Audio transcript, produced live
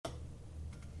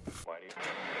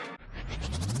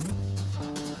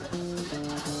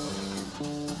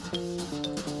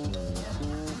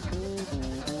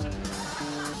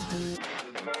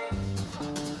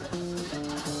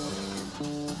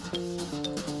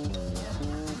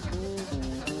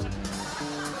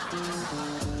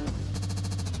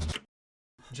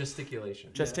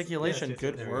Gesticulation. Gesticulation, Yes,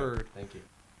 good there we word. go. Thank you.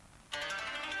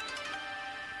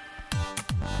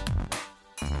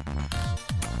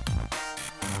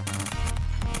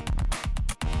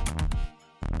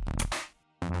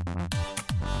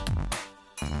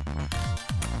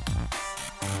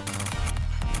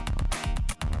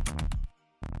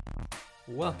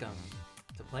 Welcome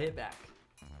to Play It Back.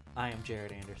 I am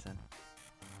Jared Anderson.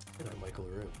 And I'm Michael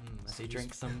LaRue. As he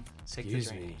drinks some, takes a Excuse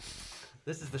drink. me.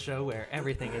 This is the show where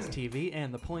everything is TV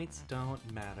and the points don't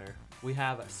matter. We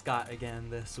have Scott again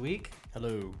this week.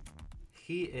 Hello.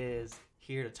 He is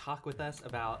here to talk with us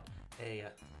about a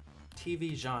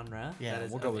TV genre Yeah, that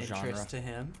is we'll go of with interest genre. to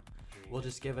him. We'll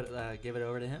just give it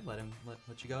over to him.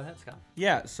 Let you go ahead, Scott.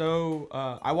 Yeah, so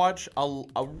I watch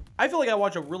I feel like I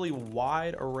watch a really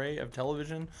wide array of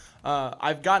television.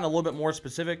 I've gotten a little bit more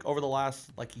specific over the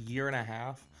last year and a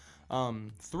half.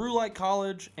 Through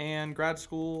college and grad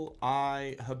school,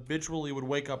 I habitually would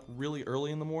wake up really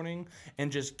early in the morning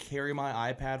and just carry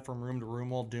my iPad from room to room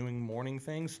while doing morning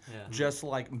things, just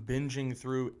binging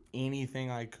through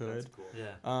anything I could. That's cool.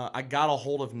 Yeah. I got a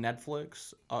hold of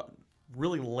Netflix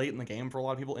really late in the game for a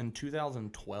lot of people in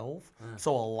 2012,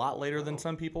 so a lot later than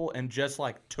some people, and just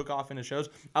took off into shows.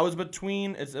 I was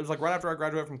between, it was right after I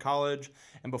graduated from college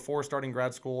and before starting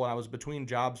grad school, and I was between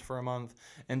jobs for a month,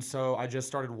 and so I just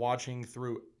started watching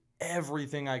through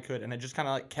everything I could, and it just kind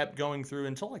of kept going through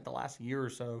until the last year or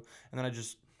so, and then I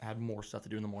just had more stuff to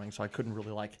do in the morning, so I couldn't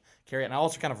really carry it. And I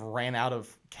also kind of ran out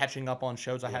of catching up on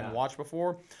shows I hadn't watched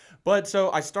before. But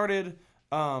so I started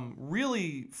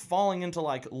really falling into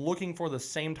looking for the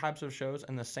same types of shows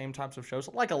and the same types of shows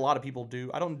like a lot of people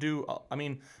do. I don't do, I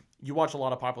mean, you watch a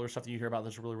lot of popular stuff that you hear about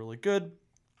that's really, really good.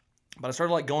 But I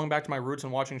started going back to my roots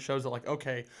and watching shows that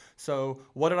okay, so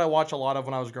what did I watch a lot of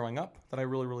when I was growing up that I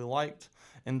really, really liked?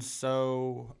 And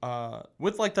so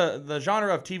with the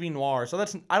genre of TV noir, so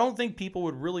I don't think people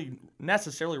would really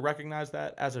necessarily recognize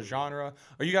that as a genre.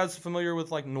 Are you guys familiar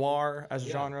with noir as a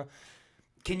genre?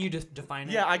 Can you just define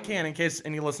it? Yeah, I can, in case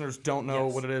any listeners don't know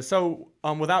what it is. So,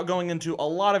 without going into a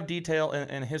lot of detail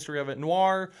and history of it,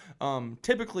 noir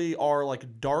typically are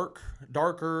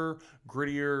darker,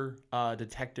 grittier,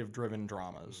 detective-driven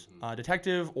dramas.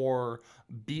 Detective or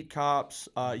beat cops,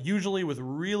 usually with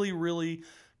really, really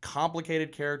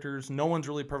complicated characters. No one's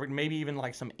really perfect. Maybe even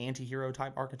some anti-hero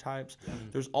type archetypes.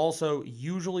 There's also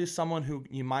usually someone who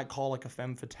you might call a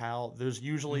femme fatale. There's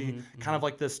usually kind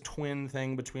of this twin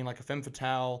thing between a femme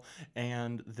fatale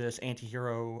and this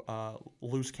anti-hero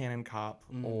loose cannon cop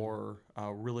or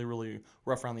really, really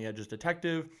rough around the edges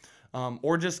detective,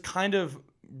 or just kind of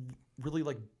really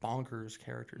bonkers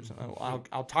characters.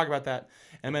 I'll talk about that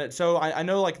in a minute. So I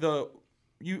know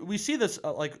we see this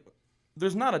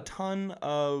there's not a ton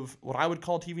of what I would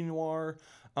call TV noir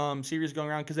series going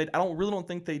around because I don't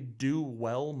think they do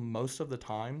well most of the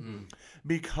time.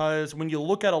 Because when you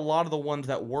look at a lot of the ones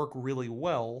that work really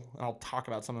well, and I'll talk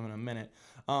about some of them in a minute,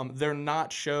 they're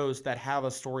not shows that have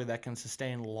a story that can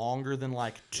sustain longer than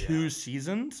 2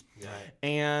 seasons. Right.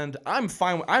 And I'm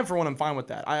fine. I'm fine with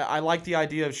that. I like the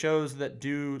idea of shows that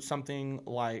do something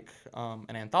like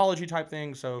an anthology type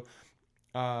thing. So.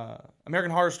 American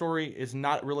Horror Story is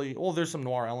not really, there's some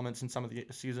noir elements in some of the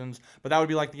seasons, but that would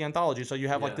be the anthology. So you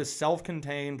have this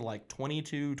self-contained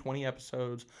 20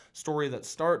 episodes story that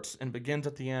starts and begins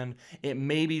at the end. It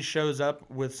maybe shows up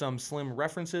with some slim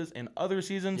references in other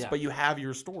seasons, but you have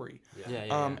your story.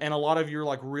 And a lot of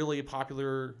your really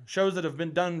popular shows that have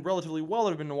been done relatively well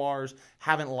that have been noirs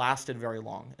haven't lasted very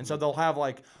long. And so they'll have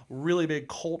really big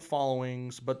cult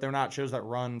followings, but they're not shows that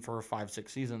run for 5-6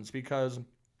 seasons because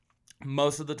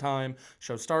most of the time,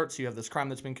 show starts, you have this crime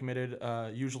that's been committed,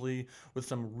 usually with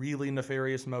some really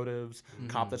nefarious motives.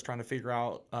 Cop that's trying to figure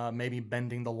out maybe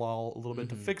bending the law a little bit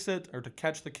to fix it or to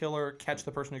catch the killer, catch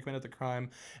the person who committed the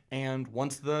crime. And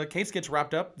once the case gets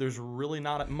wrapped up, there's really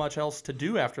not much else to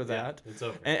do after that. It's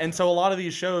over. And so a lot of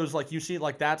these shows, you see,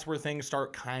 that's where things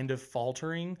start kind of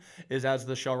faltering, is as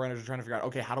the showrunners are trying to figure out,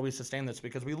 okay, how do we sustain this?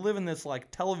 Because we live in this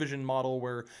television model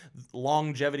where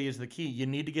longevity is the key. You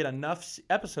need to get enough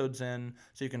episodes in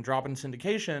so you can drop in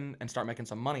syndication and start making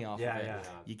some money off of it.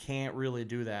 You can't really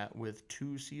do that with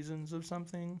 2 seasons of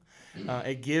something.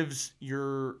 It gives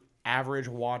your average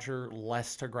watcher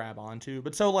less to grab onto.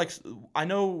 But so I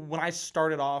know when I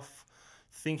started off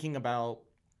thinking about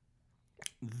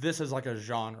this is like a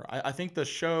genre. I think the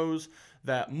shows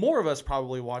that more of us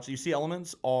probably watch, you see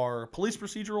elements, are police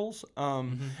procedurals,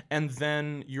 and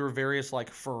then your various like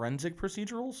forensic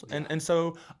procedurals. And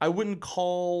so I wouldn't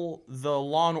call the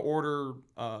Law and Order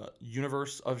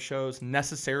universe of shows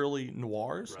necessarily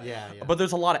noirs. Right. Yeah. But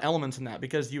there's a lot of elements in that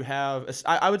because you have,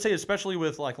 I would say, especially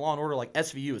with like Law and Order, like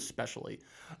SVU especially,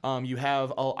 you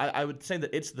have, I would say that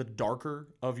it's the darker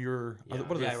of your,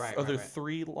 what are Yeah, there, right, are there right.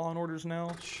 3 Law and Orders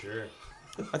now? Sure.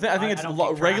 I think it's I don't keep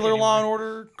track regular Law and anymore.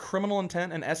 Order, Criminal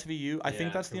Intent, and SVU. I think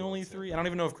Yeah, that's the Criminal only Intent. 3. I don't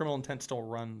even know if Criminal Intent still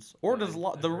runs, or does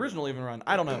the original even run?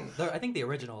 I don't know. I think the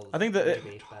original. I think that it-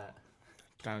 maybe, but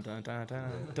Dun, dun, dun,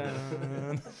 dun,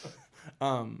 dun.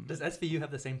 does SVU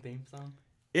have the same theme song?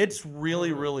 It's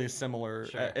really similar.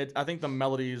 Sure. I think the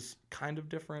melody's kind of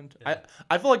different. Yeah.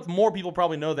 I feel like more people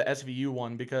probably know the SVU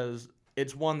one because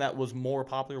it's one that was more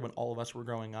popular when all of us were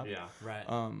growing up. Yeah. Right.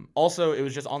 Also, it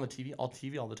was just on the TV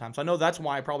all the time. So I know that's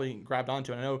why I probably grabbed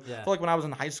onto it. I know, Yeah. I feel like when I was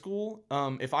in high school,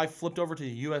 if I flipped over to the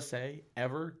USA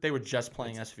ever, they were just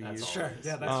playing SVU. that's all. Sure.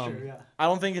 Yeah, that's Um, true. Yeah. I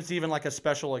don't think it's even like a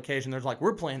special occasion. There's like,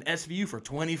 we're playing SVU for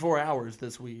 24 hours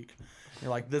this week.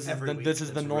 You're like, this Every is week, the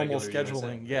it's normal regular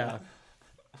scheduling. USA.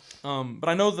 Yeah. But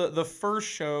I know the first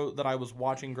show that I was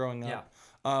watching growing up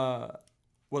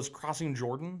was Crossing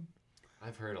Jordan.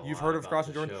 I've heard a lot. You've heard of about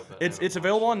Crossing this Jordan? show, but I It's haven't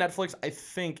available on watched Netflix. I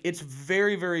think it's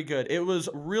very good. It was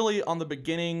really on the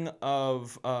beginning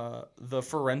of the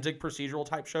forensic procedural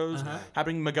type shows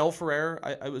happening. Miguel Ferrer,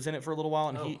 I was in it for a little while,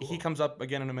 and Oh, he cool. comes up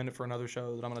again in a minute for another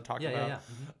show that I'm going to talk Yeah. about. Yeah.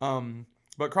 Yeah.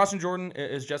 But Crossing Jordan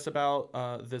is just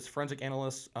about this forensic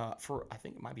analyst for, I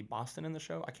think it might be Boston in the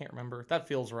show. I can't remember. That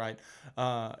feels right.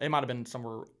 It might have been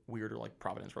somewhere weirder like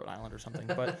Providence, Rhode Island or something.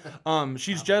 But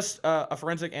she's just a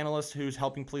forensic analyst who's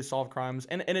helping police solve crimes.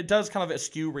 And it does kind of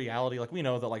eschew reality. Like we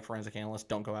know that like forensic analysts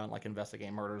don't go out and like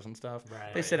investigate murders and stuff.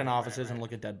 Right, They sit in right, offices right, and right.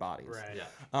 look at dead bodies. Right.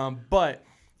 Yeah. But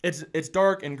it's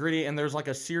dark and gritty, and there's like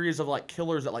a series of like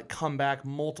killers that like come back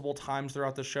multiple times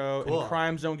throughout the show, Cool. and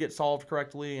crimes don't get solved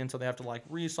correctly, and so they have to like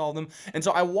resolve them. And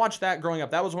so I watched that growing up.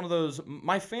 That was one of those.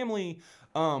 My family,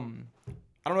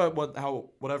 I don't know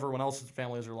what everyone else's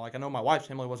families are like. I know my wife's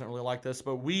family wasn't really like this,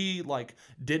 but we like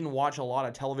didn't watch a lot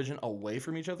of television away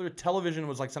from each other. Television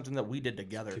was like something that we did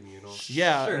together. Communal.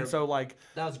 Yeah, Sure. and so like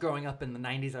That was growing up in the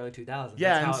 90s, early 2000s.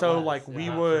 yeah, That's and how it so was. like Yeah. we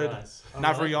Not would for us.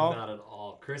 not for really? y'all. Not at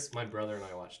all. Chris, my brother and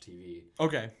I watch TV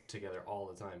Okay. together all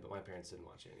the time, but my parents didn't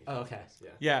watch anything. Oh, okay. Yeah.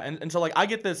 Yeah, and so like I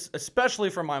get this especially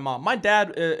from my mom. My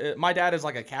dad is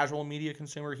like a casual media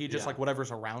consumer. He just Yeah. like whatever's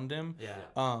around him.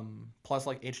 Yeah. Plus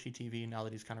like HGTV now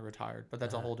that he's kind of retired, but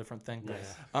that's a whole different thing.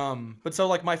 Nice. But so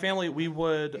like my family, we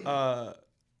would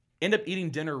end up eating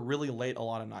dinner really late a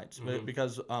lot of nights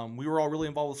because we were all really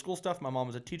involved with school stuff. My mom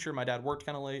was a teacher. My dad worked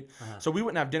kind of late, so we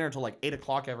wouldn't have dinner until like 8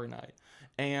 o'clock every night.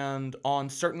 And on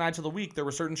certain nights of the week, there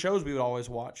were certain shows we would always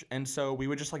watch, and so we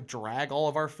would just like drag all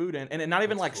of our food in, and not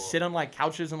even like cool. sit on like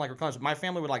couches and like recliners. My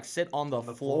family would like sit on the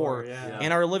floor yeah.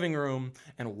 in our living room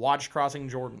and watch Crossing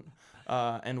Jordan,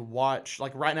 and watch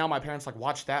like right now my parents like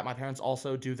watch that. My parents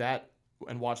also do that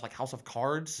and watch like House of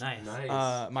Cards. Nice.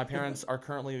 Nice. My parents are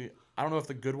currently. I don't know if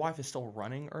The Good Wife is still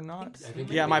running or not. I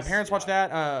think Yeah, it my is, parents watch yeah.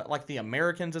 that. Like The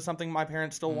Americans is something my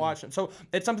parents still watch, and so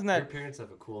it's something Your that parents have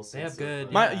a cool sense. They have good-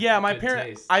 Of, my Yeah, good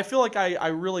parents. taste. I feel like I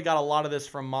really got a lot of this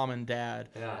from mom and dad.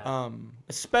 Yeah.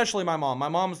 Especially my mom. My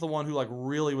mom's the one who like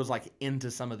really was like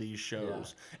into some of these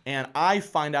shows, and I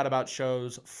find out about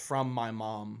shows from my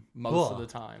mom most Cool. of the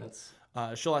time.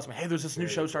 That's She'll ask me, "Hey, there's this new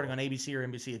Very show starting cool. on ABC or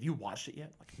NBC. Have you watched it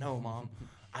yet?" Like, no, mom.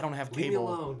 I don't have Leave me cable.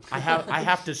 alone. I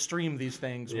have to stream these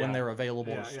things when Yeah. they're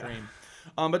available Yeah, to yeah. stream.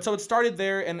 But so it started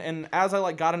there, and as I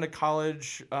like got into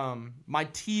college, my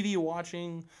TV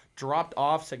watching dropped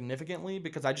off significantly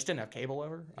because I just didn't have cable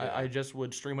ever. Yeah. I just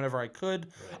would stream whenever I could.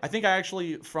 Right. I think I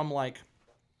actually from like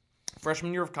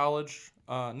freshman year of college,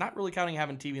 not really counting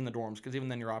having TV in the dorms because even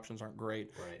then your options aren't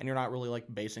great, Right. and you're not really like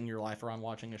basing your life around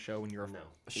watching a show when you're No.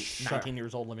 19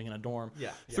 years old living in a dorm.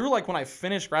 Yeah. Through like when I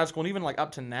finished grad school and even like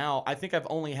up to now, I think I've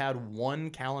only had one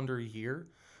calendar year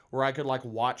where I could like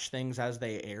watch things as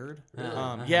they aired.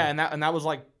 Yeah, and that was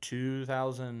like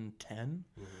 2010.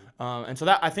 And so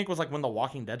that I think was like when The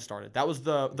Walking Dead started. That was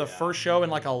the first show in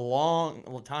like a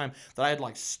long time that I had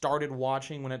like started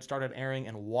watching when it started airing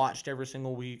and watched every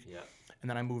single week. Yeah. And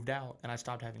then I moved out and I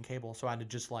stopped having cable, so I had to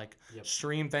just like Yep.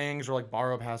 stream things or like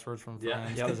borrow passwords from Yeah.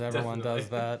 friends Yep, because everyone does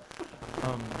definitely.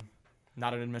 that.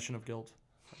 Not an admission of guilt.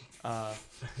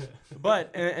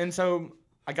 But and so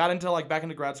I got into like back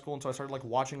into grad school, and so I started like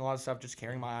watching a lot of stuff, just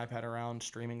carrying my iPad around,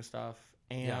 streaming stuff.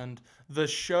 And the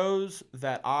shows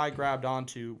that I grabbed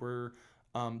onto were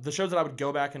the shows that I would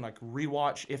go back and like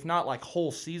rewatch, if not like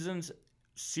whole seasons,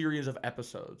 series of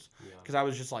episodes Yeah. because I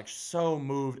was just like so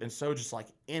moved and so just like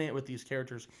in it with these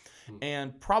characters.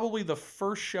 And probably the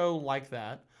first show like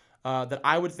that that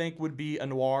I would think would be a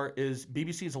noir is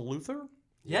BBC's Luther.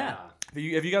 Yeah. Have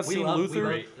you guys We seen love- we Luther?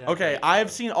 love- yeah. Okay, I have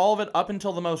seen all of it up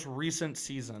until the most recent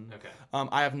season. Okay.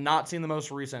 I have not seen the most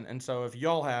recent, and so if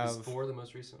y'all Is have, 4 the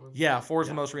most recent one? yeah, 4 is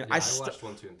the most recent. Yeah, I st- watched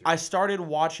 1, 2, and 3. I started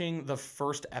watching the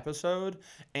first episode,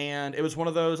 and it was one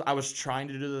of those I was trying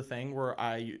to do the thing where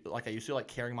I used to like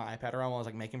carrying my iPad around while I was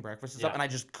like making breakfast and stuff, Yeah. and I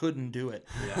just couldn't do it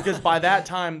Yeah. because by that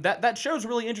time that show's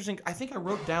really interesting. I think I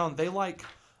wrote down I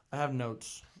have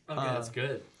notes. Okay, That's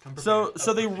good. Come So prepared.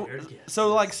 so they prepared guess.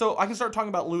 so I can start talking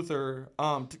about Luther.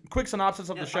 Quick synopsis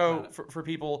of Yeah, the talk show about it. for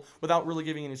people without really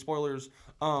giving any spoilers.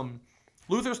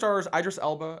 Luther stars Idris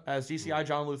Elba as DCI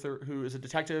John Luther, who is a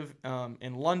detective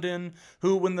in London,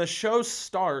 who when the show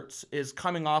starts is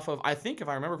coming off of, I think if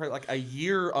I remember correctly, like a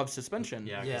year of suspension.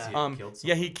 Yeah, 'cause Yeah. he had killed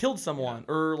someone. He killed someone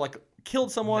or like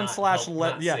killed someone Not slash helped- let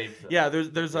not yeah saved them. yeah.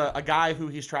 There's a guy who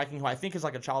he's tracking who I think is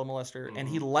like a child molester, and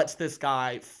he lets this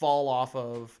guy fall off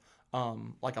of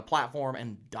like a platform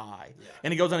and die. Yeah.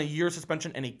 And he goes on a year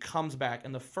suspension, and he comes back.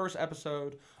 And the first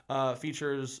episode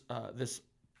features this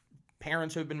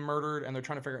parents who have been murdered, and they're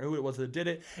trying to figure out who it was that did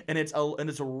it. And it's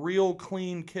a real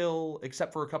clean kill,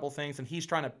 except for a couple things. And he's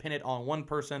trying to pin it on one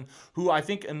person who I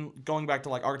think, and going back to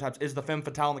like archetypes, is the femme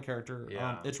fatale in the character.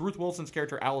 Yeah. It's Ruth Wilson's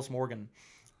character, Alice Morgan,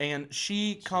 and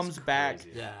she comes back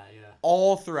crazy. Yeah.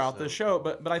 all throughout the So show.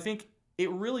 cool. But I think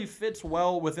it really fits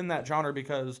well within that genre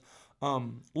because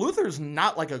Luther's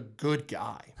not like a good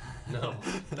guy. No,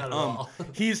 not at all.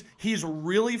 He's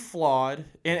really flawed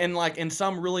and like in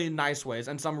some really nice ways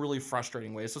and some really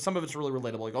frustrating ways. So some of it's really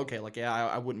relatable. Like, okay, like yeah,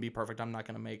 I wouldn't be perfect. I'm not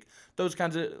gonna make those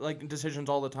kinds of like decisions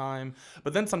all the time.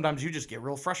 But then sometimes you just get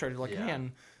real frustrated. Like, Yeah.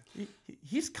 man,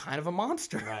 he's kind of a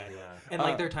monster. Right. Yeah. And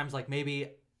like there are times like maybe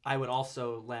I would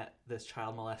also let this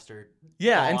child molester.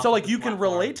 Yeah, fall and off so of like the you can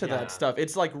platform. relate to Yeah. that stuff.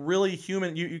 It's like really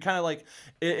human. You kind of like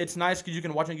it's nice because you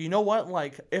can watch it. You know what?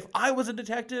 Like if I was a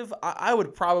detective, I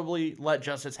would probably let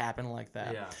justice happen like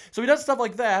that. Yeah. So he does stuff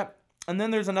like that. And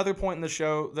then there's another point in the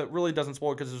show that really doesn't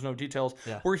spoil because there's no details,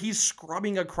 Yeah. where he's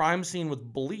scrubbing a crime scene with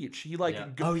bleach. He like Yeah.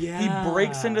 Oh, he yeah.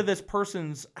 breaks into this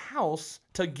person's house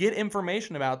to get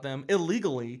information about them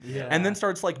illegally, Yeah. and then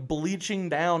starts like bleaching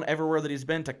down everywhere that he's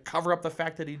been to cover up the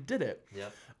fact that he did it.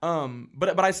 Yep.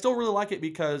 But I still really like it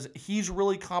because he's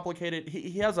really complicated.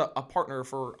 He has a partner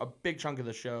for a big chunk of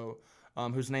the show,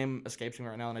 whose name escapes me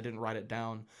right now, and I didn't write it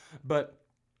down. But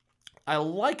I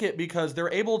like it because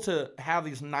they're able to have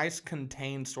these nice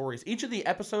contained stories. Each of the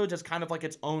episodes is kind of like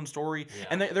its own story, Yeah.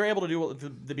 and they're able to do it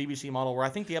with the BBC model, where I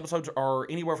think the episodes are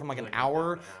anywhere from like an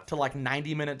hour and a half. to like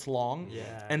 90 minutes long. Yeah.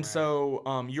 And right.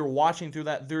 so you're watching through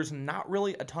that. There's not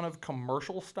really a ton of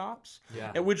commercial stops.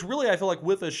 Yeah. Which really I feel like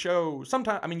with a show,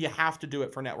 sometimes, I mean, you have to do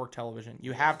it for network television.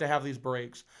 You have to have these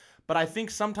breaks. But I think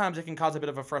sometimes it can cause a bit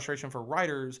of a frustration for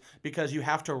writers because you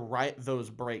have to write those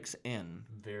breaks in.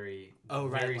 Very, Oh,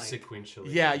 right, very like- sequentially.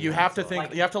 Yeah, you have to so- think,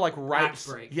 Like you have to like write. act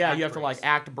break, Yeah, act you have to like breaks.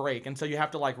 act break. And so you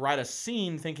have to like write a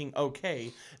scene thinking,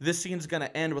 okay, this scene's going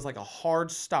to end with like a hard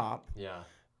stop. Yeah.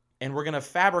 And we're going to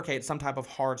fabricate some type of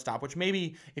hard stop, which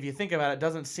maybe, if you think about it,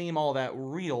 doesn't seem all that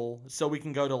real. So we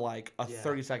can go to like a Yeah.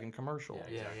 30-second commercial.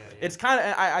 Yeah, Yeah. exactly. Yeah. It's kind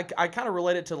of I kind of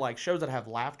relate it to like shows that have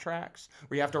laugh tracks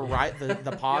where you have to write the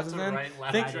pauses to in. write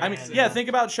laugh Think, I mean, tracks yeah, in. think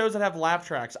about shows that have laugh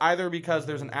tracks either because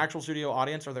there's an actual studio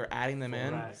audience or they're adding them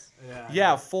in. Right. Yeah.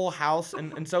 Yeah, Full House,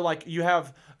 and so like you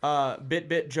have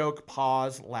bit joke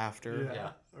pause laughter. Yeah.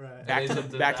 Right. Back to And the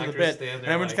then back to the actors bit, stand and there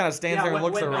everyone just like- kind of stands Yeah, there and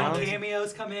when, looks when around.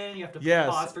 cameos come in, you have to Yes.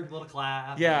 pause for a little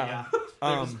clap. Yeah.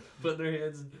 They're just putting their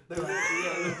hands.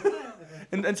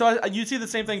 And so you see the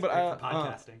same thing, but Great for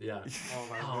podcasting. Yeah. All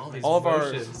of our all movements. these All of our-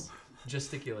 motions.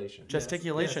 Gesticulation.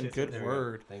 gesticulation, yes, good There we go.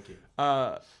 word. Thank you.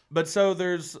 But so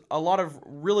there's a lot of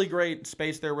really great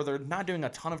space there where they're not doing a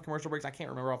ton of commercial breaks. I can't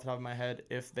remember off the top of my head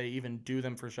if they even do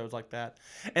them for shows like that.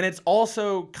 And it's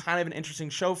also kind of an interesting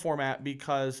show format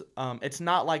because it's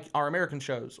not like our American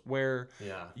shows where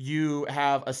Yeah. you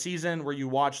have a season where you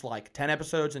watch like 10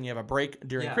 episodes and you have a break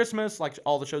during Yeah. Christmas, like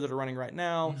all the shows that are running right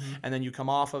now. Mm-hmm. And then you come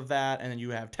off of that and then you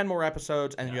have 10 more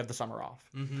episodes and then you have the summer off.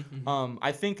 Mm-hmm.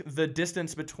 I think the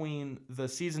distance between the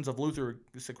seasons of Luther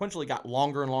sequentially got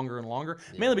longer and longer and longer,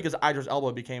 mainly because Idris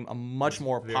Elba became a much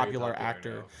more very popular popular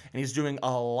actor, now. and he's doing a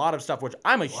lot of stuff, which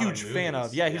I'm a lot of huge fan of.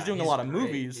 movies. Yeah, he's Yeah, doing a he's lot of great.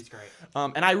 movies. He's great.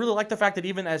 And I really like the fact that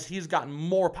even as he's gotten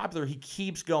more popular, he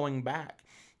keeps going back.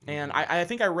 And I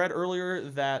think I read earlier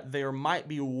that there might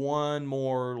be one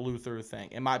more Luther thing.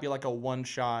 It might be like a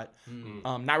one-shot,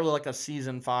 not really like a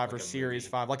season 5 or series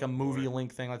 5, like a movie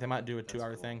length thing. Like they might do a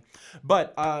 2-hour thing.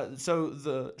 But so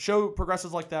the show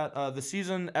progresses like that. The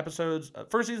season episodes,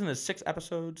 first season is 6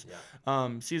 episodes.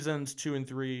 Yeah. Seasons 2 and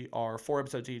 3 are 4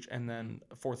 episodes each, and then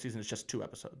fourth season is just 2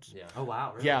 episodes. Yeah. Oh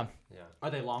wow. Really? Yeah. Yeah. Are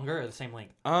they longer or the same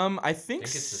length? I think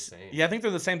it's the same. Yeah, I think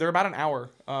they're the same. They're about an hour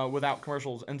without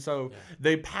commercials, and so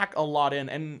they pack a lot in.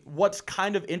 And what's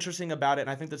kind of interesting about it, and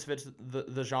I think this fits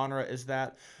the genre, is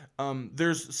that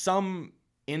there's some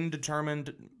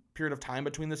indeterminate period of time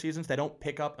between the seasons. They don't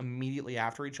pick up immediately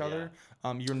after each other.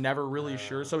 You're never really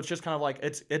sure. So it's just kind of like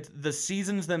it's the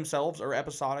seasons themselves are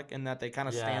episodic in that they kind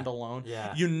of stand alone.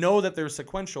 Yeah. You know that they're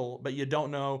sequential, but you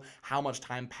don't know how much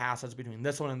time passes between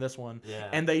this one and this one. Yeah.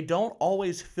 And they don't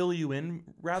always fill you in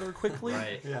rather quickly.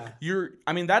 Right. Yeah.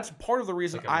 I mean, that's part of the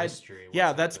reason Like a mystery,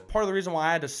 that's happened. part of the reason why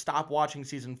I had to stop watching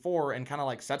season 4 and kind of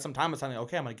like set some time aside.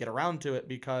 Okay, I'm gonna get around to it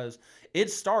because it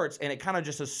starts and it kind of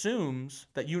just assumes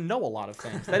that you know a lot of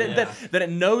things that it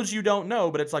knows you don't know,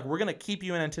 but it's like we're gonna keep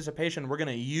you in anticipation. We're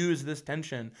gonna use this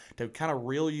tension to kind of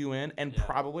reel you in and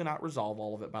probably not resolve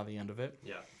all of it by the end of it.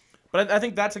 Yeah. But I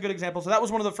think that's a good example. So that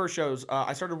was one of the first shows.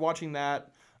 I started watching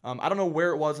that. I don't know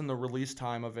where it was in the release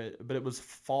time of it, but it was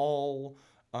fall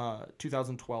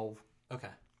 2012. Okay.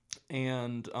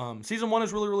 And season 1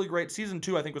 is really, really great. Season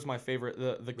 2, I think, was my favorite.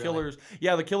 The killers,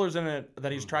 the killers in it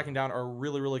that he's tracking down are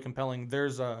really, really compelling.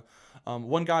 There's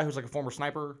one guy who's like a former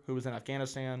sniper who was in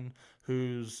Afghanistan,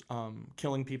 who's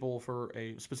killing people for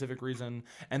a specific reason.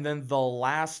 And then the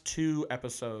last 2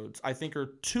 episodes, I think,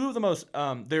 are 2 of the most.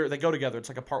 They go together. It's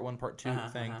like a part 1, part 2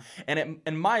 thing. And it,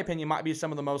 in my opinion, might be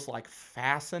some of the most like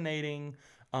fascinating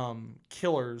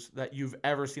killers that you've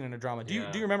ever seen in a drama. Do you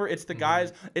remember? It's the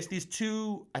guys. It's these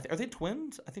 2. Are they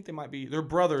twins? I think they might be. They're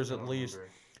brothers at least.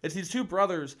 Remember. It's these 2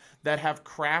 brothers that have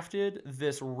crafted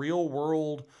this real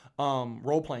world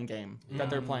role playing game that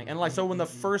they're playing. And like so, when the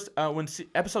first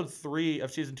episode 3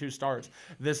 of season 2 starts,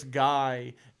 this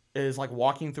guy is like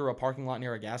walking through a parking lot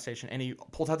near a gas station, and he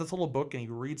pulls out this little book and he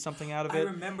reads something out of it.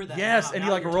 I remember that. Yes, now. and Now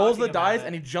he like you're rolls the talking about dice it.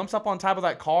 and he jumps up on top of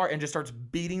that car and just starts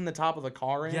beating the top of the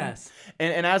car in. Yes.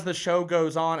 And as the show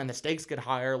goes on and the stakes get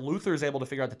higher, Luther is able to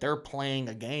figure out that they're playing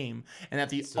a game and that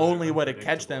the only way to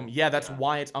catch them, that's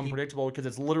why it's unpredictable, because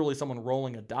it's literally someone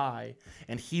rolling a die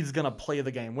and he's gonna play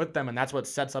the game with them, and that's what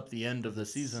sets up the end of the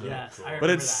season. Yes, I But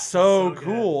remember it's that. so good.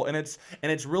 cool, and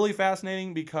it's really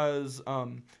fascinating because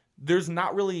there's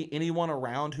not really anyone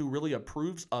around who really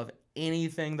approves of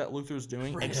anything that Luther's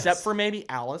doing, except for maybe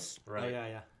Alice, Right. Oh,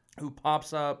 yeah. who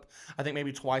pops up, I think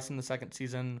maybe twice in the second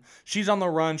season. She's on the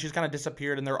run. She's kind of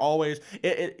disappeared, and they're always...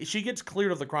 she gets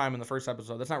cleared of the crime in the first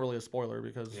episode. That's not really a spoiler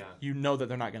because you know that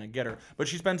they're not going to get her. But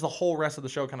she spends the whole rest of the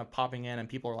show kind of popping in, and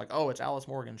people are like, oh, it's Alice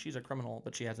Morgan. She's a criminal,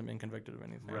 but she hasn't been convicted of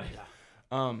anything. Right.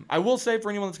 Yeah. I will say for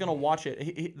anyone that's going to watch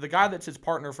it, the guy that's his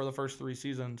partner for the first 3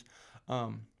 seasons...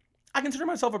 I consider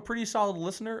myself a pretty solid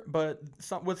listener, but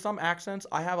with some accents,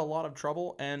 I have a lot of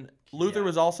trouble. And Luther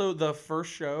was also the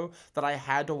first show that I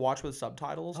had to watch with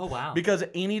subtitles. Oh, wow. Because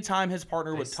anytime his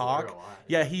partner would slur talk, a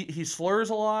lot. he slurs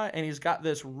a lot, and he's got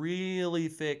this really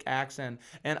thick accent.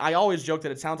 And I always joke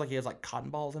that it sounds like he has like cotton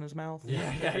balls in his mouth.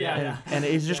 Yeah. And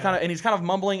he's just he's kind of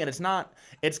mumbling, and it's not.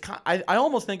 I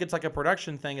almost think it's like a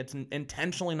production thing. It's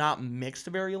intentionally not mixed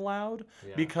very loud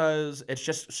because it's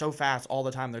just so fast all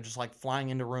the time. They're just like flying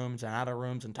into rooms and out of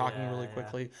rooms and talking really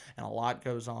quickly, and a lot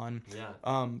goes on. Yeah.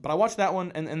 But I watched that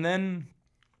one, and then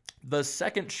the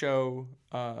second show,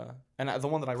 and the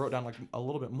one that I wrote down like a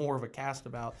little bit more of a cast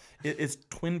about is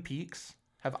Twin Peaks.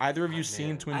 Have either of you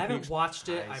seen Twin I Peaks? haven't watched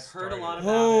it. I I've heard a started lot it.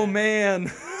 about Oh it.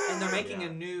 man. And they're making a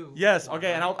new. Yes. one,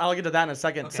 Okay, and right? I'll get to that in a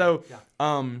second. Okay, So,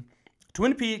 yeah.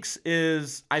 Twin Peaks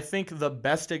is, I think, the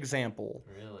best example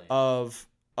Really. of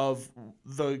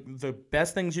the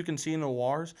best things you can see in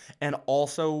noirs, and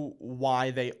also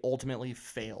why they ultimately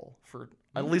fail for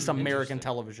at least American interesting.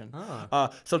 television. Oh.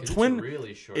 So It's Twin, a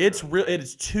really short. it's run, real. right? It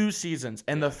is 2 seasons,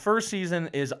 and the first season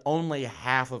is only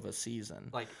half of a season.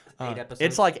 Like 8 episodes.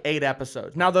 It's like 8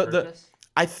 episodes. Now the Purpose?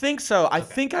 I think so. I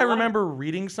think I Well, remember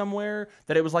reading somewhere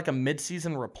that it was like a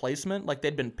mid-season replacement. Like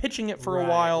they'd been pitching it for a Right,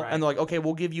 while, right. and they're like, okay,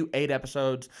 we'll give you 8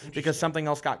 episodes because something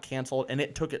else got canceled, and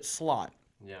it took its slot.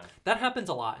 Yeah. That happens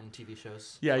a lot in TV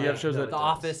shows. Yeah, you have Like, shows The that.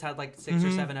 Office had like 6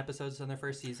 or 7 episodes in their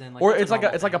first season. Or that's it's like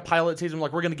normal a thing. pilot season.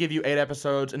 Like we're gonna give you 8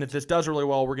 episodes, and if this does really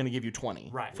well, we're gonna give you 20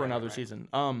 Right, for right, another right. season.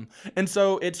 And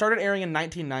so it started airing in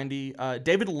 1990.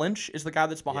 David Lynch is the guy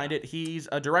that's behind Yeah. it. He's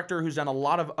a director who's done a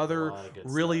lot of other lot of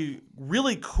good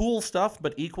really cool stuff,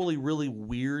 but equally really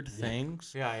weird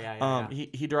things. Yeah.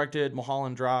 He directed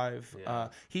Mulholland Drive. Yeah.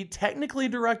 He technically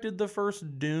directed the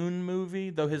first Dune movie,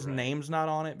 though his Right. name's not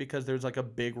on it because there's like a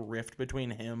big rift between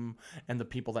him and the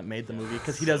people that made the movie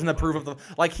because he doesn't approve of the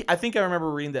I think I remember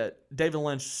reading that David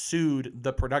Lynch sued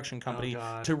the production company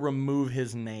God. to remove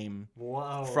his name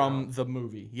Whoa. from the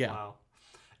movie. Yeah. Wow.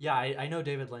 Yeah, I know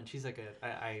David Lynch. He's a good.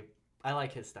 I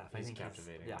like his stuff. I He's think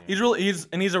captivating, Yeah. yeah.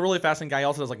 He's a really fascinating guy. He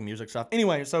also does like music stuff.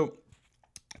 Anyway, so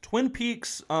Twin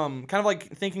Peaks, kind of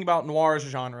like thinking about noir as a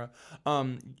genre,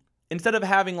 instead of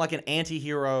having like an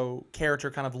anti-hero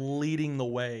character kind of leading the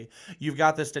way, you've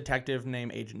got this detective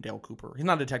named Agent Dale Cooper. He's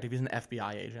not a detective, he's an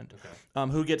FBI agent,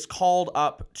 who gets called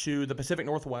up to the Pacific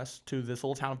Northwest, to this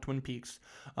little town of Twin Peaks,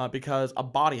 because a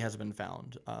body has been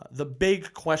found. The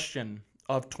big question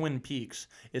of Twin Peaks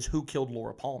is who killed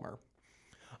Laura Palmer.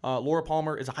 Laura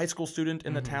Palmer is a high school student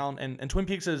in the town, and Twin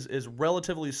Peaks is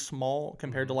relatively small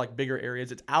compared to like bigger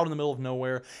areas. It's out in the middle of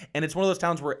nowhere, and it's one of those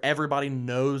towns where everybody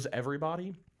knows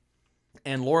everybody.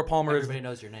 And Laura Palmer Everybody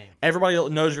knows your name. Everybody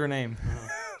knows your name.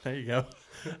 There you go.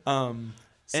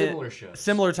 Similar shows.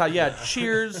 Similar type, yeah.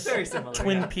 Cheers, Very similar.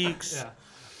 Twin yeah. Peaks.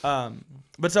 Yeah.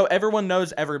 But so everyone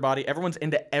knows everybody. Everyone's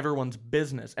into everyone's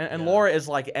business, and Laura is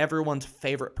like everyone's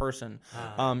favorite person.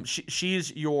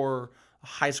 She's your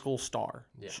high school star.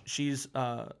 Yeah. She's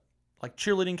like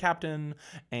cheerleading captain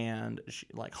and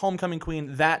like homecoming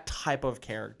queen. That type of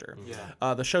character.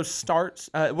 Yeah. The show starts.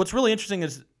 What's really interesting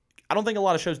is, I don't think a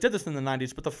lot of shows did this in the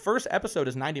 90s, but the first episode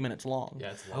is 90 minutes long.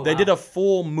 Yeah, it's Oh, long. They wow. did a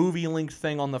full movie-length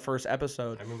thing on the first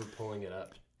episode. I remember pulling it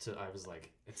up. I was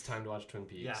like, it's time to watch Twin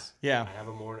Peaks. Yeah. I have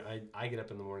a morning. I get up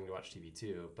in the morning to watch TV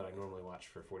too, but I normally watch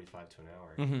for 45 to an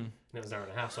hour. Mm-hmm. And it was an hour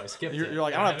and a half, so I skipped You're it.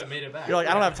 like, and I don't haven't made it back. You're like,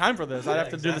 I don't Yeah. have time for this. I Yeah, have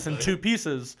to do this in exactly. 2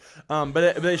 pieces.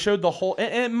 But they showed the whole.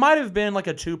 And it might have been like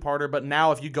a 2-parter, but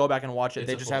now if you go back and watch it, It's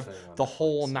they a just full have thing on the Netflix,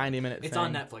 whole so- 90-minute It's thing.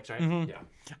 on Netflix, right? Yeah.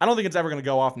 I don't think it's ever going to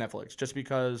go off Netflix just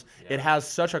because it has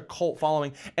such a cult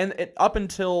following. And up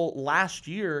until last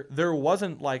year, there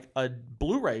wasn't like a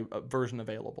Blu-ray version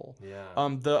available. Yeah.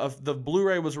 The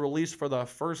Blu-ray was released for the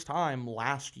first time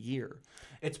last year.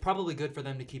 It's probably good for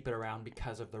them to keep it around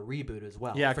because of the reboot as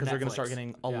well. Yeah, for because they're going to Netflix. start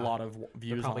getting a Yeah. lot of They're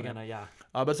views probably on it.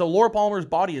 gonna, But so Laura Palmer's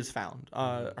body is found.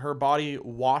 Her body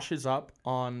washes up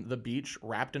on the beach,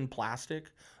 wrapped in plastic,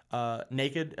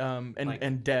 naked,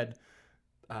 and dead.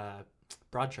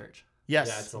 Broadchurch. Yes,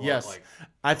 Yeah, it's a lot yes. like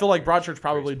I feel like Broadchurch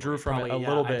probably drew from Probably, it a yeah,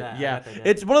 little I bit. bet Yeah, they did.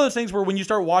 it's one of those things where when you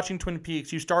start watching Twin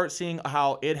Peaks, you start seeing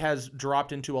how it has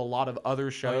dropped into a lot of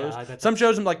other shows. I bet Some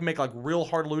that's- shows like make like real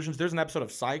hard allusions. There's an episode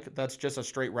of Psych that's just a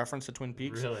straight reference to Twin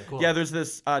Peaks. Really? Cool. Yeah, there's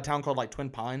this town called like Twin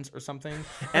Pines or something,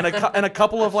 and a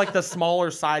couple of like the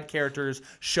smaller side characters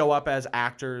show up as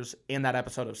actors in that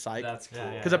episode of Psych. That's cool.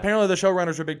 Yeah, Because apparently the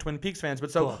showrunners are big Twin Peaks fans.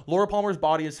 But so Cool. Laura Palmer's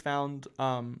body is found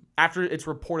after it's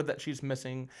reported that she's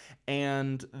missing,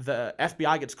 and the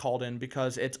FBI gets called in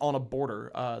because it's on a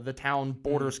border. The town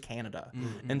borders Canada,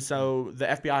 and so the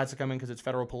FBI has to come in because it's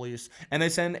federal police, and they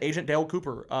send Agent Dale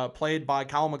Cooper, played by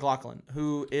Kyle MacLachlan,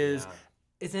 who is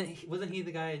Wasn't he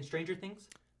the guy in Stranger Things?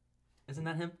 Isn't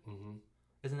that him? Mm-hmm.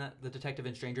 Isn't that the detective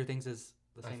in Stranger Things is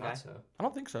the I same thought guy? so. I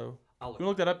don't think so. I'll Can we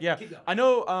look that up? Yeah. Keep going. I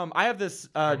know I have this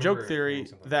remember joke it theory being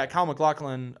something that like Kyle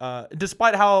MacLachlan,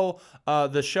 despite how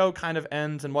the show kind of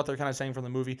ends and what they're kind of saying from the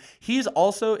movie, he's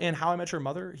also in How I Met Your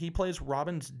Mother. He plays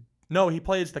he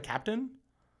plays the captain.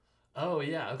 Oh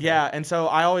yeah. Okay. Yeah, and so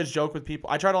I always joke with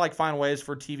people. I try to like find ways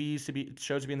for shows to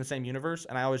be in the same universe,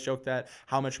 and I always joke that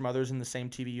How I Met Your Mother's in the same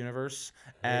TV universe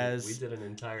Hey, as we did an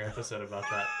entire episode about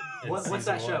that. in What's that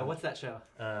season show? one. What's that show?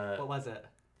 What was it?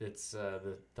 It's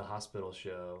the hospital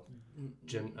show.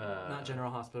 Not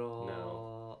General Hospital.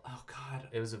 no. Oh God.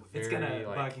 It was a It's very gonna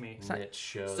like bug me. niche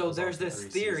show. that So was there's on for this 3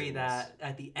 theory seasons. that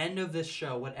at the end of this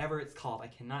show, whatever it's called, I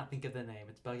cannot think of the name.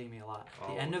 It's bugging me a lot. At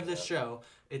I'll the end look of it this up. show,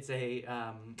 it's a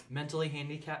mentally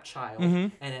handicapped child,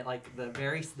 Mhm. and it like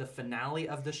the finale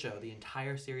of the show, the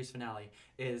entire series finale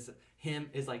is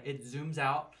like it zooms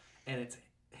out and it's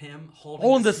him holding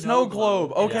oh, a and the snow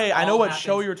globe. and Okay, it I know all what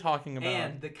show happens- you're talking about.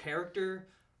 And the character,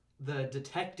 the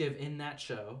detective in that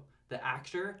show, the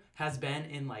actor has been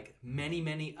in like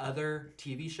many other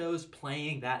TV shows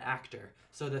playing that actor.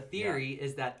 So the theory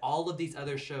is that all of these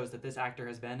other shows that this actor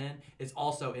has been in is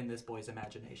also in this boy's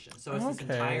imagination. So it's this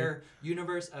entire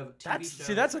universe of TV shows.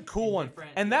 See, that's a cool one,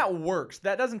 and that works.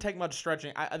 That doesn't take much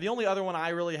stretching. The only other one I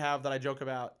really have that I joke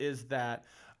about is that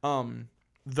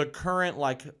the current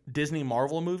like Disney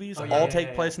Marvel movies all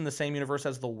take place in the same universe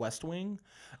as The West Wing,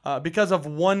 because of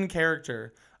one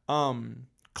character.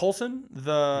 Coulson,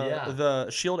 the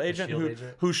Shield agent,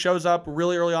 who shows up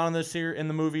really early on in this in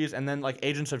the movies, and then like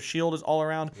Agents of Shield is all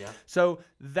around. Yeah. So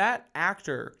that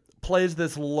actor plays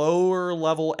this lower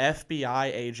level FBI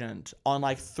agent on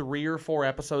like 3 or 4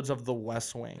 episodes of The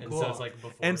West Wing. And so it's like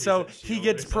before he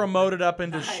gets promoted up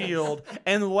into Shield,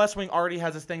 and The West Wing already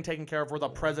has this thing taken care of where the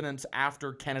presidents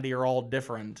after Kennedy are all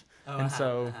different.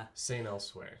 St.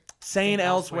 Elsewhere. St.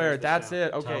 Elsewhere, that's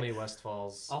it. Okay. Tommy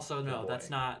Westfall's. Also, no,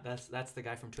 that's not. That's the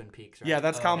guy from Twin Peaks, right? Yeah,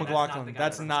 that's Kyle MacLachlan.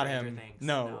 That's not him.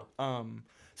 No.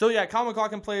 So yeah, Kyle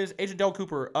MacLachlan plays Agent Dale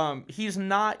Cooper. He's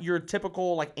not your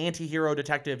typical like anti-hero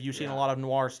detective you've seen a lot of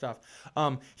noir stuff.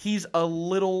 He's a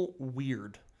little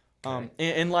weird,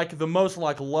 in like the most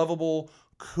like lovable,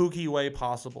 kooky way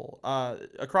possible.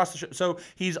 Across the show, so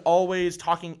he's always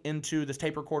talking into this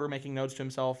tape recorder, making notes to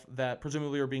himself that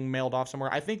presumably are being mailed off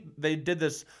somewhere. I think they did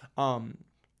this.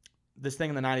 This thing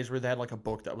in the 90s where they had like a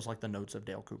book that was like the notes of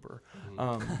Dale Cooper.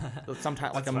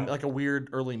 Sometimes like a weird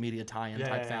early media tie-in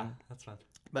type thing. That's fun.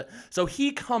 But so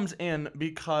he comes in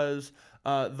because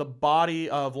the body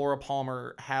of Laura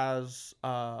Palmer has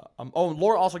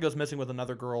Laura also goes missing with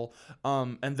another girl,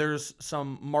 and there's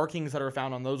some markings that are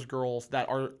found on those girls that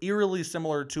are eerily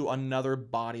similar to another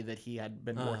body that he had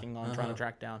been working on trying to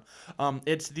track down.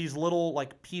 It's these little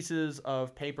like pieces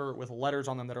of paper with letters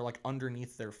on them that are like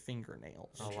underneath their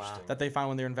fingernails that they find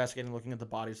when they're investigating, looking at the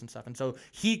bodies and stuff. And so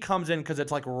he comes in because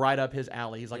it's like right up his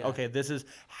alley. He's like, okay, this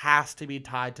has to be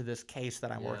tied to this case that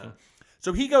I'm working.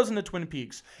 So he goes into Twin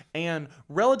Peaks, and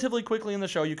relatively quickly in the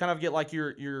show, you kind of get like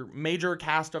your major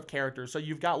cast of characters. So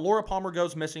you've got Laura Palmer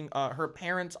goes missing. Her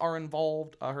parents are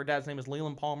involved. Her dad's name is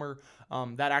Leland Palmer.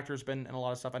 That actor's been in a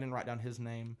lot of stuff. I didn't write down his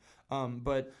name.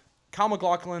 But Kyle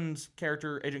MacLachlan's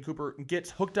character, Agent Cooper,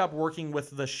 gets hooked up working with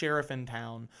the sheriff in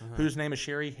town, whose name is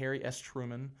Sherry Harry S.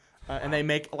 Truman. And they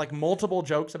make like multiple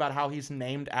jokes about how he's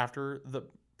named after the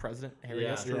president, Harry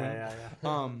S.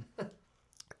 Truman.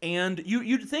 And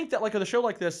you'd think that like with a show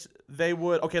like this, they're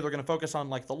going to focus on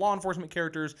like the law enforcement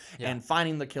characters and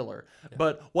finding the killer. Yeah.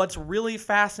 But what's really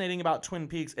fascinating about Twin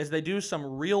Peaks is they do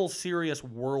some real serious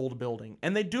world building,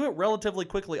 and they do it relatively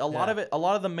quickly. A lot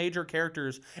of the major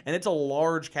characters, and it's a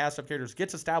large cast of characters,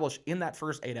 gets established in that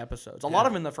first 8 episodes. A lot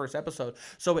of them in the first episode.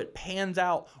 So it pans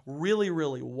out really,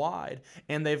 really wide,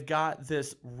 and they've got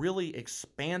this really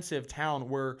expansive town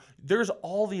where there's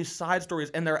all these side stories,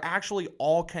 and they're actually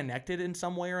all connected in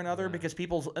some way or another because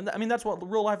that's what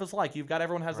real life is like. You've got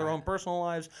everyone has their own personal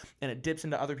lives, and it dips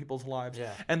into other people's lives.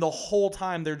 Yeah. And the whole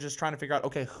time they're just trying to figure out,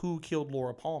 okay, who killed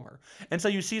Laura Palmer? And so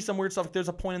you see some weird stuff. There's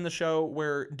a point in the show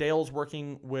where Dale's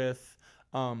working with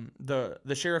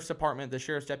the sheriff's department, the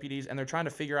sheriff's deputies, and they're trying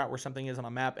to figure out where something is on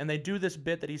a map. And they do this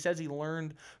bit that he says he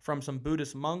learned from some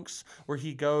Buddhist monks, where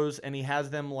he goes and he has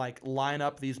them like line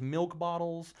up these milk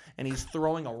bottles, and he's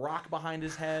throwing a rock behind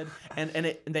his head,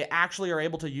 and they actually are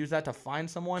able to use that to find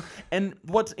someone. And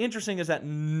what's interesting is that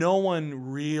no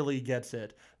one really gets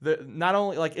it. Not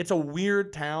only like it's a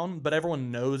weird town, but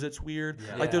everyone knows it's weird.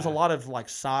 Yeah. Like there's a lot of like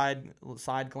side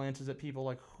glances at people,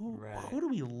 like who do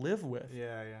we live with?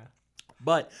 Yeah.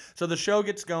 But so the show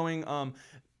gets going,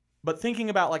 but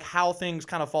thinking about like how things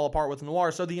kind of fall apart with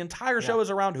noir. So the entire show is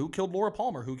around who killed Laura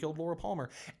Palmer,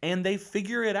 and they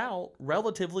figure it out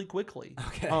relatively quickly.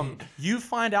 Okay. You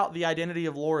find out the identity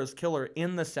of Laura's killer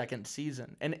in the second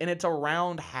season, and it's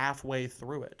around halfway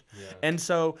through it. Yeah. And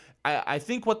so I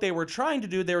think what they were trying to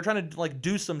do, they were trying to like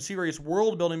do some serious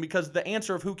world building, because the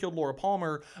answer of who killed Laura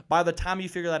Palmer, by the time you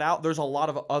figure that out, there's a lot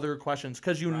of other questions,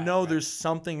 because there's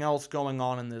something else going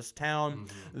on in this town.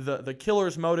 Mm-hmm. The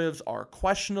killer's motives are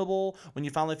questionable when you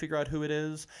finally figure out who it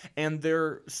is, and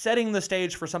they're setting the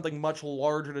stage for something much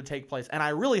larger to take place. And I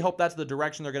really hope that's the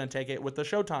direction they're going to take it with the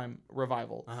Showtime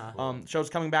revival.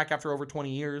 Show's coming back after over 20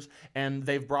 years, and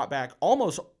they've brought back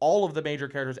almost all of the major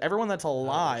characters. Everyone that's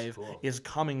alive is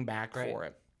coming back for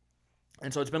it.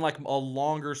 And so it's been like a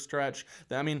longer stretch.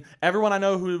 I mean, everyone I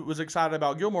know who was excited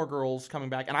about Gilmore Girls coming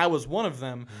back, and I was one of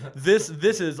them, this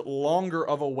is longer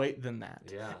of a wait than that.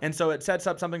 Yeah. And so it sets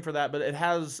up something for that, but it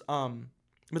has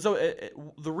But so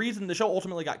the reason the show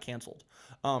ultimately got canceled,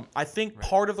 I think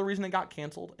part of the reason it got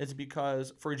canceled is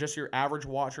because for just your average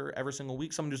watcher every single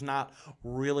week, someone who's not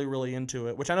really, really into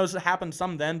it, which I know has happened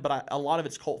some then, but a lot of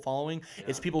its cult following,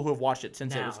 it's people who have watched it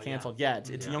since it was canceled. Yeah,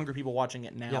 it's younger people watching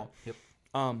it now. Yep.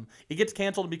 It gets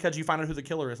canceled because you find out who the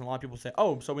killer is, and a lot of people say,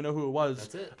 "Oh, so we know who it was."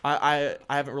 That's it. I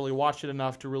haven't really watched it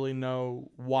enough to really know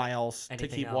why else to Anything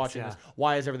keep else, watching yeah. this.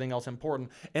 Why is everything else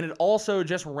important? And it also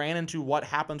just ran into what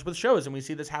happens with shows, and we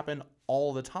see this happen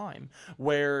all the time,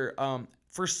 where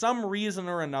for some reason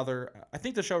or another, I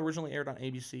think the show originally aired on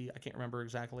ABC. I can't remember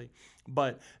exactly,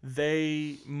 but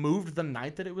they moved the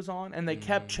night that it was on, and they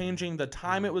kept changing the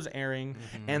time it was airing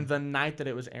and the night that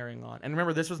it was airing on. And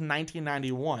remember, this was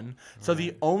 1991, so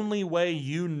the only way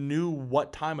you knew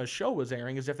what time a show was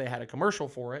airing is if they had a commercial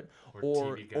for it,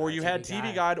 or TV Guide. or you had TV TV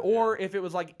Guide. Guide, or if it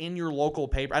was like in your local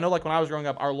paper. I know, like when I was growing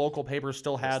up, our local paper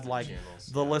still had Listed like channels,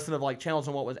 the list of like channels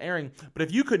and what was airing. But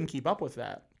if you couldn't keep up with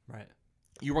that, Right.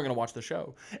 you weren't going to watch the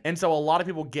show. And so a lot of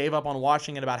people gave up on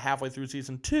watching it about halfway through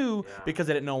season 2 because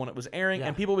they didn't know when it was airing,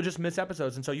 and people would just miss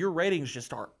episodes. And so your ratings just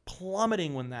start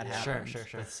plummeting when that happens. Sure.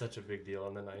 That's such a big deal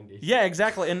in the 90s. Yeah,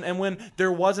 exactly. And when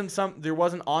there wasn't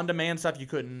on-demand stuff, you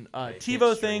couldn't TiVo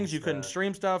stream things, you couldn't stuff.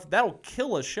 stream stuff. That'll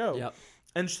kill a show. Yep.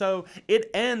 And so it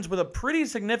ends with a pretty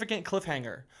significant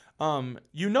cliffhanger.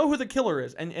 You know who the killer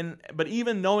is, but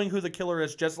even knowing who the killer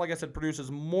is, just like I said, produces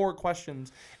more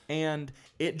questions, and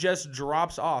it just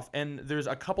drops off. And there's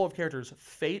a couple of characters'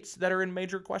 fates that are in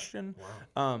major question.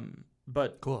 Wow.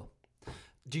 But Cool.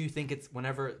 Do you think it's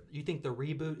whenever you think the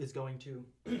reboot is going to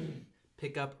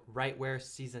pick up right where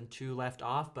season 2 left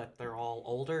off, but they're all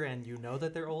older and you know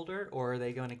that they're older, or are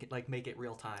they going to like make it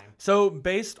real time? so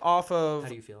based off of How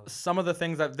do you feel? some of the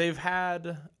things that they've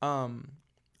had,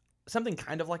 something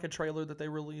kind of like a trailer that they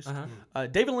released.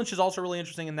 David Lynch is also really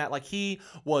interesting in that, like, he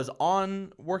was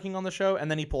working on the show, and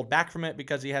then he pulled back from it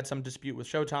because he had some dispute with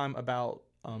Showtime about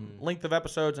length of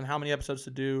episodes and how many episodes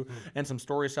to do and some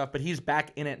story stuff. But he's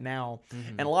back in it now,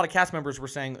 and a lot of cast members were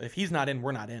saying, if he's not in,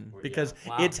 we're not in, because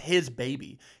Wow. it's his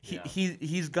baby.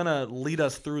 He's gonna lead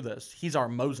us through this. He's our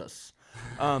Moses.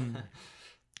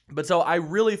 But so I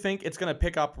really think it's gonna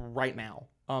pick up right now.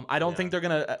 I don't think they're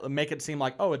going to make it seem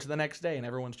like, oh, it's the next day and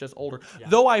everyone's just older.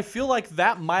 Though I feel like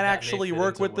that might actually fit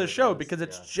work into with what the it show does, because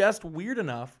it's just weird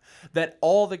enough that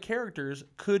all the characters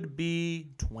could be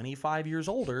 25 years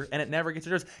older and it never gets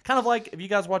addressed. Kind of like if you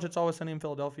guys watch It's Always Sunny in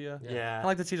Philadelphia. Yeah. Kind of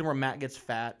like the season where Matt gets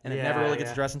fat and it Yeah, never really gets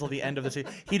yeah. addressed until the end of the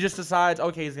season. He just decides,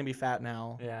 okay, he's going to be fat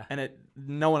now. Yeah. And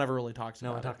no one ever really talks No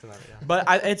about one it. talked about it. Yeah.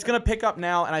 But it's going to pick up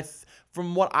now, and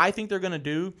from what I think they're going to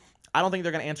do, I don't think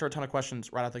they're going to answer a ton of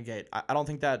questions right out the gate. I don't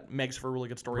think that makes for really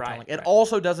good storytelling. Right, It right.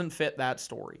 also doesn't fit that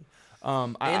story.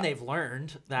 And they've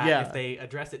learned that Yeah. if they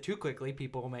address it too quickly,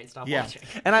 people might stop Yeah, watching.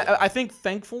 and I think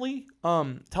thankfully,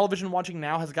 television watching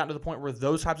now has gotten to the point where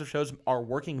those types of shows are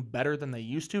working better than they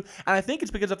used to, and I think it's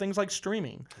because of things like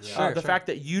streaming. Sure, The sure. fact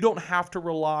that you don't have to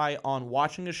rely on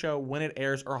watching a show when it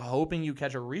airs or hoping you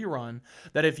catch a rerun.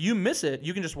 That if you miss it,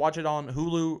 you can just watch it on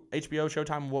Hulu, HBO,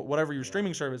 Showtime, whatever your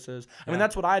streaming service is. I mean,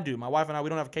 that's what I do. My wife and I, we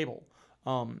don't have cable.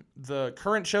 The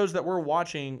current shows that we're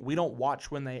watching, we don't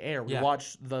watch when they air. We Yeah.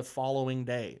 watch the following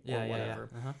day or Yeah. whatever.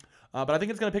 Uh-huh. But I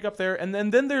think it's going to pick up there. And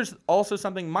then there's also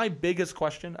something, my biggest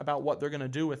question about what they're going to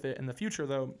do with it in the future,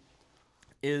 though,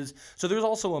 is, so there's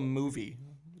also a movie.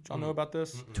 Did y'all know about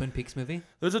this? Twin Peaks movie?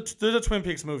 There's a Twin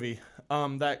Peaks movie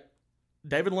that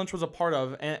David Lynch was a part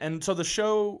of. And so the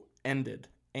show ended.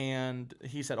 And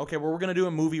he said, okay, well, we're going to do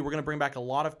a movie. We're going to bring back a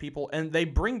lot of people. And they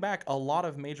bring back a lot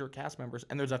of major cast members.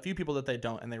 And there's a few people that they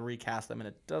don't, and they recast them. And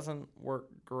it doesn't work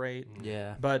great.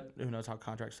 Yeah. But who knows how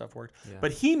contract stuff worked. Yeah.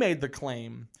 But he made the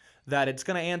claim that it's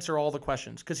going to answer all the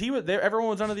questions. Because everyone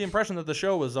was under the impression that the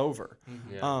show was over.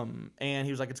 Yeah. And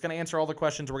he was like, it's going to answer all the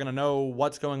questions. We're going to know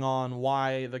what's going on,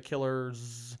 why the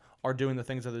killers are doing the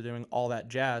things that they're doing, all that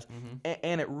jazz.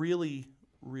 And it really,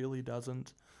 really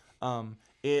doesn't.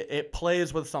 It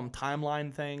plays with some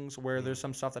timeline things where there's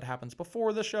some stuff that happens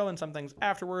before the show and some things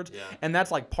afterwards. Yeah. And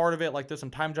that's like part of it. Like there's some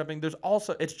time jumping. There's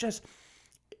also, it's just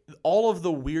all of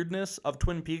the weirdness of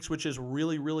Twin Peaks, which is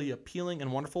really, really appealing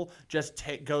and wonderful, just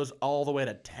goes all the way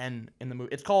to 10 in the movie.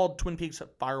 It's called Twin Peaks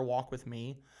Fire Walk with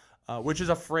Me. Which is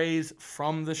a phrase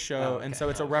from the show, and so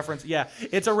it's a reference. Yeah,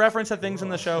 it's a reference to things in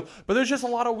the show, but there's just a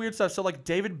lot of weird stuff. So like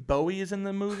David Bowie is in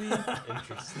the movie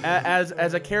Interesting.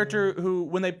 as a character who,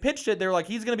 when they pitched it, they were like,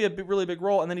 he's going to be a really big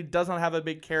role, and then he does not have a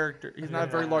big character. He's not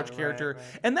a very large character,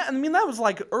 and that was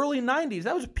like early '90s.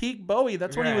 That was peak Bowie.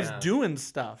 That's when he was doing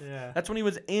stuff. Yeah. That's when he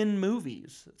was in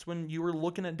movies. That's when you were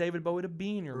looking at David Bowie to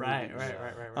be in your Right. movies.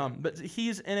 Right. But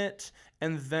he's in it,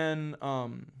 and then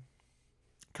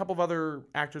a couple of other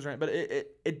actors are in it, but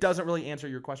it doesn't really answer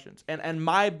your questions. And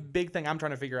my big thing I'm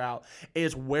trying to figure out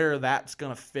is where that's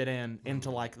gonna fit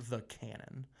into like the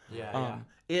canon.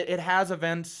 It has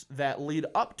events that lead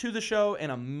up to the show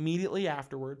and immediately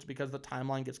afterwards because the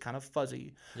timeline gets kind of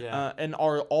fuzzy. And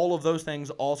are all of those things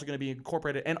also going to be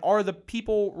incorporated? And are the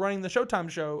people running the Showtime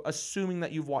show assuming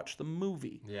that you've watched the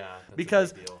movie? Yeah, that's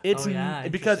because a big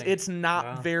deal. it's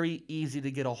not very easy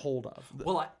to get a hold of.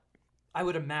 Well, I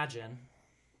would imagine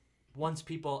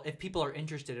if people are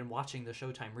interested in watching the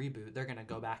Showtime reboot, they're gonna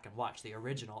go back and watch the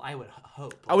original. I would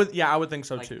hope. I would think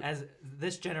so too. As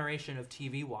this generation of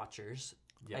TV watchers,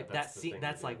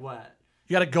 that's like what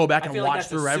you got to go back and feel like watch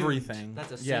through assumed. everything.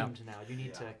 That's assumed now. You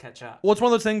need to catch up. Well, it's one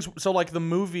of those things. So like the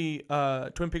movie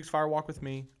Twin Peaks: Fire Walk with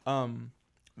Me.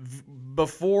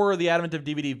 Before the advent of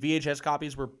DVD, VHS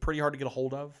copies were pretty hard to get a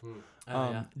hold of.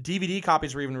 DVD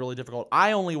copies were even really difficult.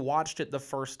 I only watched it the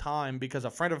first time because a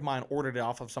friend of mine ordered it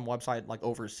off of some website like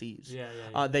overseas.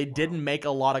 They didn't make a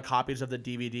lot of copies of the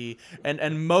DVD,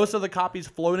 and most of the copies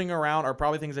floating around are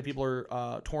probably things that people are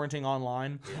torrenting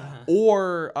online,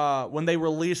 or when they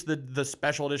release the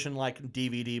special edition like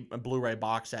DVD Blu-ray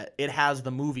box set, it has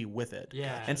the movie with it.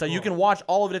 And so you can watch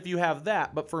all of it if you have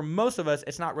that. But for most of us,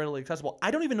 it's not readily accessible.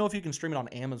 I don't even know if you can stream it on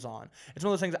Amazon. It's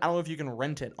one of those things I don't know if you can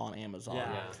rent it on Amazon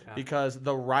because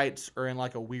the rights are in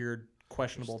like a weird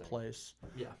questionable place.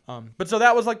 But so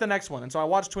that was like the next one, and so I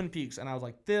watched Twin Peaks and I was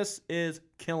like, this is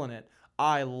killing it.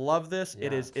 I love this.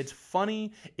 It's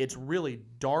funny, it's really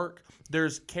dark,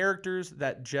 there's characters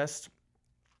that just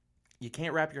you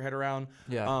can't wrap your head around,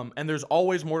 and there's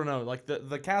always more to know. Like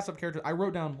the cast of characters, I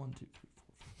wrote down 1, 2, 3,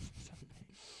 4,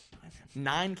 5, 6, 7, 8,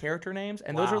 9 character names,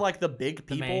 and those are like the big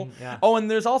people. Oh, and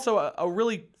there's also a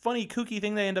really funny, kooky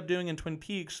thing they end up doing in Twin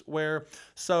Peaks where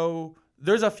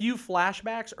there's a few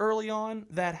flashbacks early on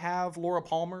that have Laura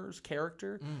Palmer's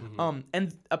character,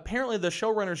 and apparently the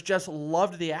showrunners just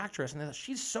loved the actress, and they thought,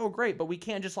 she's so great, but we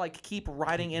can't just like keep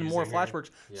writing in more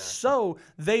flashbacks. So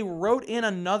they wrote in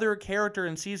another character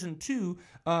in season 2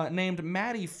 named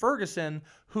Maddie Ferguson,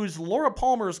 who's Laura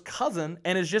Palmer's cousin,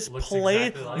 and is just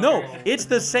played. Exactly like it's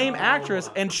the same actress,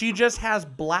 and she just has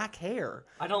black hair.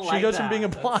 I don't she goes from being a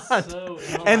blonde,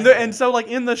 and so like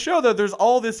in the show though, there's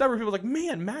all this separate people like,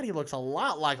 man, Maddie looks a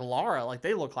lot like Laura, like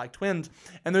they look like twins.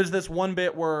 And there's this one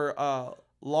bit where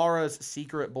Laura's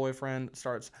secret boyfriend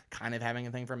starts kind of having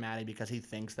a thing for Maddie because he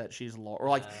thinks that she's Laura, or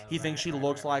like he thinks she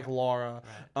looks like Laura.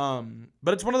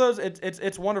 But it's one of those.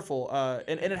 It's wonderful.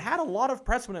 And it had a lot of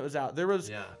press when it was out. There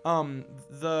was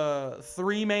the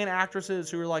 3 main actresses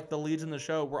who were like the leads in the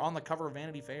show were on the cover of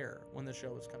Vanity Fair when the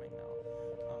show was coming out.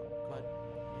 Go ahead.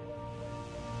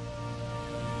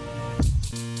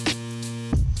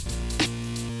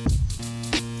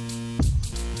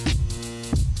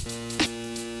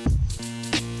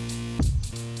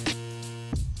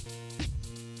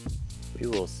 We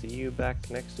will see you back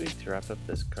next week to wrap up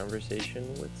this conversation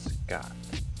with Scott.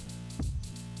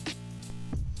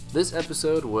 This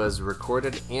episode was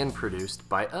recorded and produced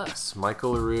by us,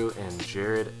 Michael LaRue and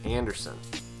Jared Anderson.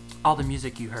 All the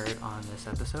music you heard on this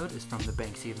episode is from the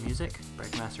Banksy of Music,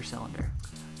 Breakmaster Cylinder.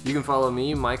 You can follow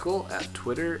me, Michael, at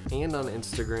Twitter and on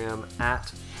Instagram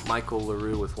at Michael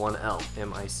LaRue with 1 L,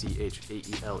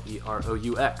 MICHAELEROUX.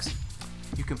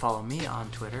 You can follow me on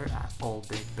Twitter at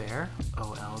OldBigBear,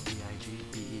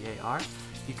 OLBIGBEAR.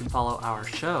 You can follow our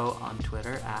show on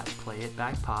Twitter at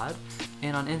PlayItBackPod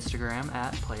and on Instagram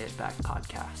at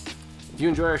PlayItBackPodcast. If you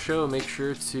enjoy our show, make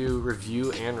sure to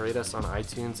review and rate us on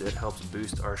iTunes. It helps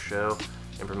boost our show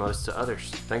and promote us to others.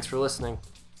 Thanks for listening.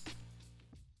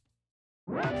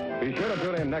 Be sure to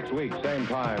tune in next week, same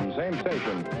time, same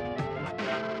station,